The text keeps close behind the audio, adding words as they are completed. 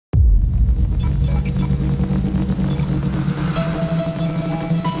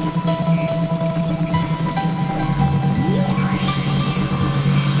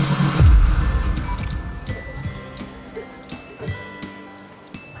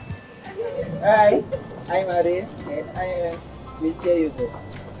Hi, I'm Arif and I am wheelchair user.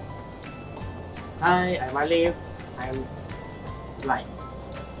 Hi, I'm Alif. I'm blind.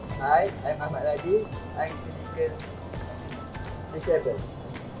 Hi, I'm Ahmad Radi. I'm physical disabled.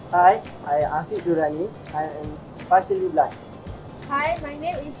 Hi, I am Afiq Durrani. I am partially blind. Hi, my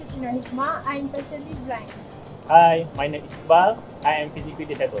name is Sitina Hikmah. I'm partially blind. Hi, my name is Iqbal. I am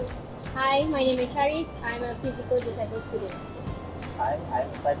physically disabled. Hi, my name is Charis. I'm a physical disabled student. Hi, I'm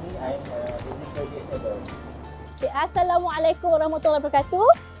Fadli. I am physical disabled. Assalamualaikum warahmatullahi wabarakatuh.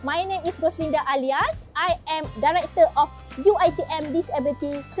 My name is Roslinda Alias. I am Director of UiTM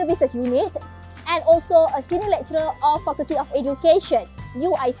Disability Services Unit and also a Senior Lecturer of Faculty of Education,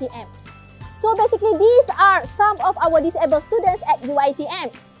 UiTM. So basically, these are some of our disabled students at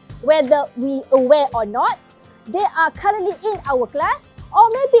UiTM. Whether we aware or not, they are currently in our class or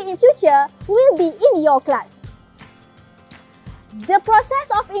maybe in future will be in your class. The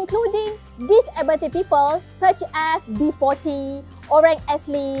process of including disability people such as B40, orang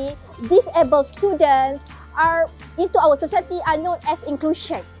asli, disabled students are into our society are known as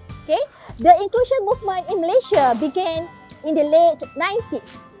inclusion. Okay? The inclusion movement in Malaysia began in the late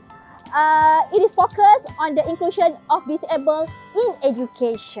 90s. It is focused on the inclusion of disabled in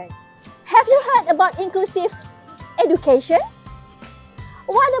education. Have you heard about inclusive education?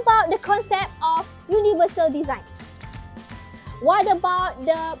 What about the concept of universal design? What about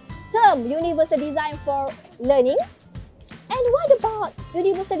the term universal design for learning? And what about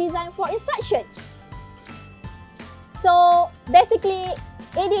universal design for instruction? So basically,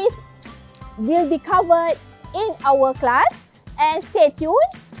 it will be covered in our class, and stay tuned.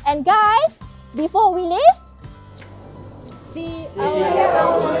 And guys, before we leave, See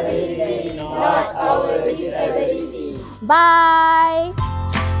our disability, not our disability. bye.